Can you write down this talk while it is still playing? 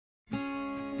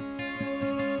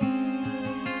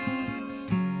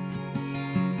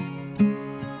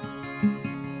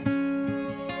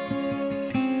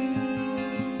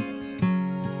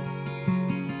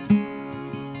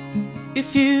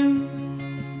If you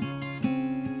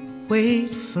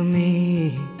wait for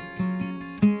me,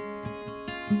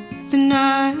 then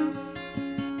I'll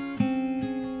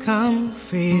come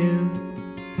for you.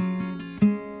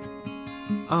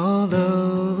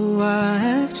 Although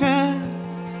I've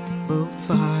traveled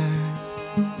far,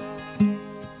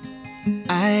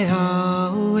 I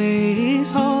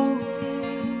always hold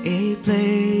a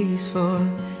place for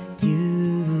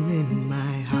you in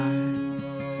my heart.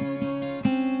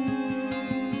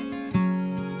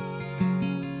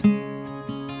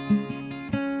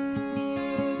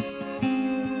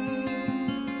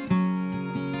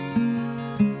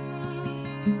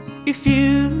 If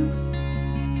you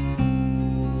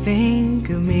think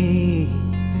of me,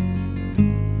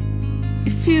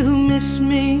 if you miss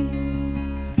me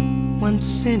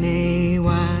once in a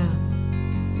while,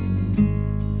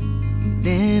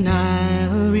 then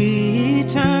I'll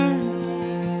return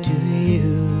to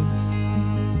you.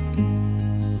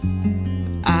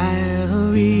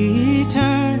 I'll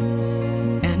return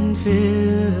and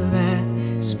fill that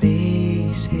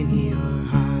space in your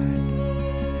heart.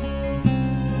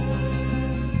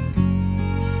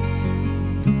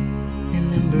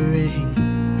 Remembering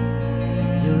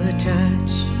your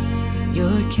touch,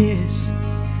 your kiss,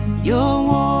 your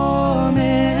warm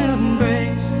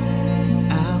embrace,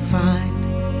 I'll find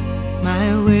my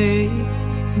way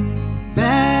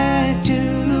back to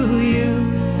you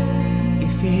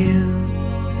if you'll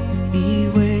be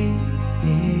waiting.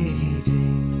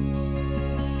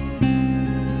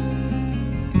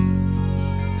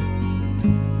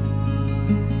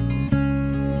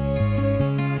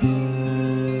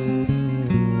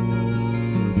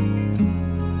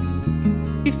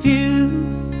 If you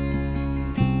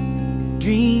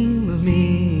dream of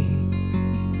me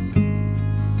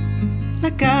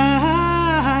like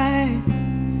I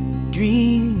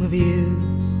dream of you,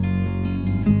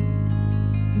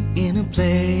 in a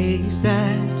place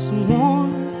that's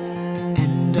warm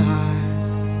and dark,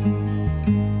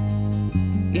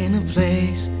 in a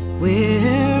place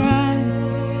where I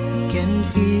can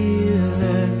feel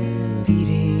the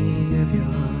beating of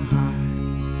your heart.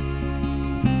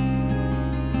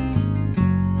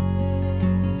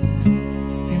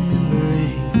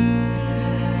 Remembering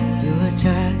your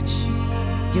touch,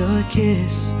 your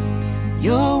kiss,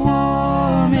 your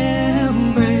warm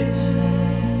embrace,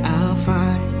 I'll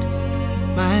find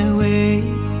my way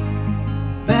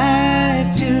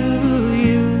back to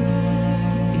you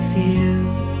if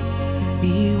you'll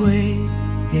be waiting.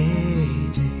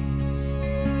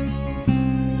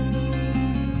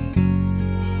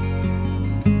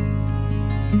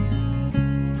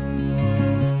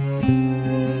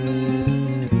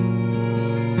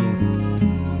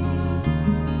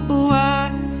 Oh,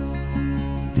 I've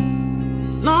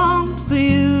longed for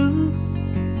you,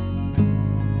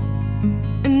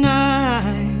 and I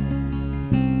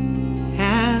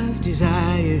have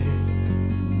desired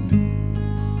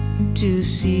to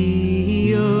see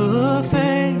your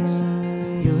face,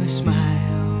 your smile,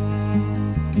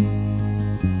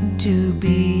 to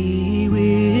be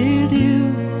with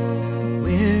you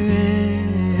wherever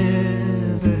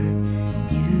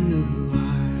you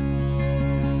are.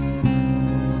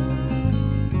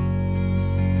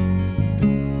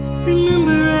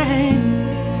 Remembering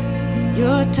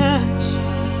your touch,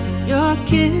 your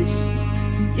kiss,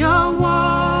 your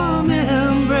warm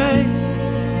embrace,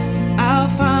 I'll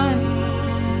find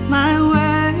my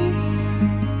way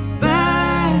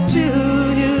back to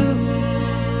you.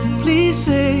 Please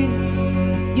say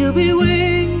you'll be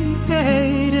waiting.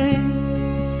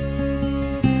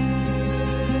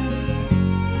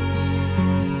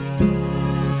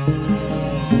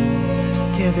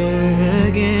 Together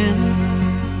again,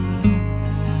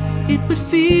 it would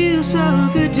feel so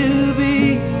good to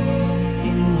be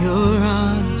in your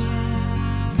arms,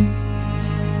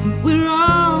 where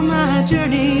all my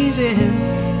journeys end.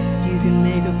 You can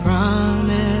make a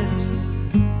promise,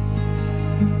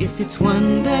 if it's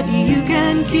one that you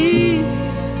can keep,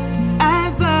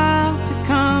 I vow to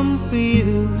come for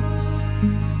you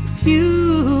if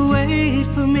you wait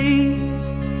for me.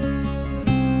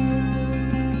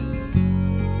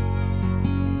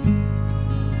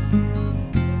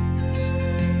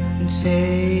 And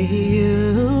say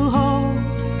you'll hold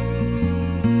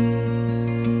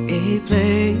a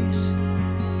place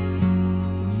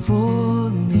for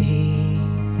me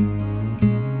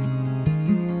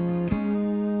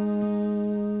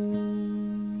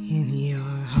in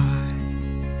your heart,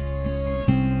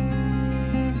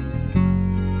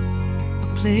 a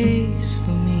place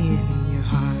for me in your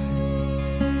heart,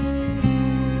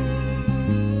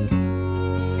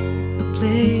 a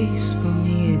place for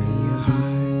me in your heart.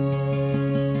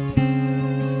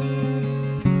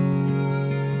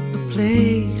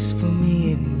 place for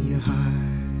me and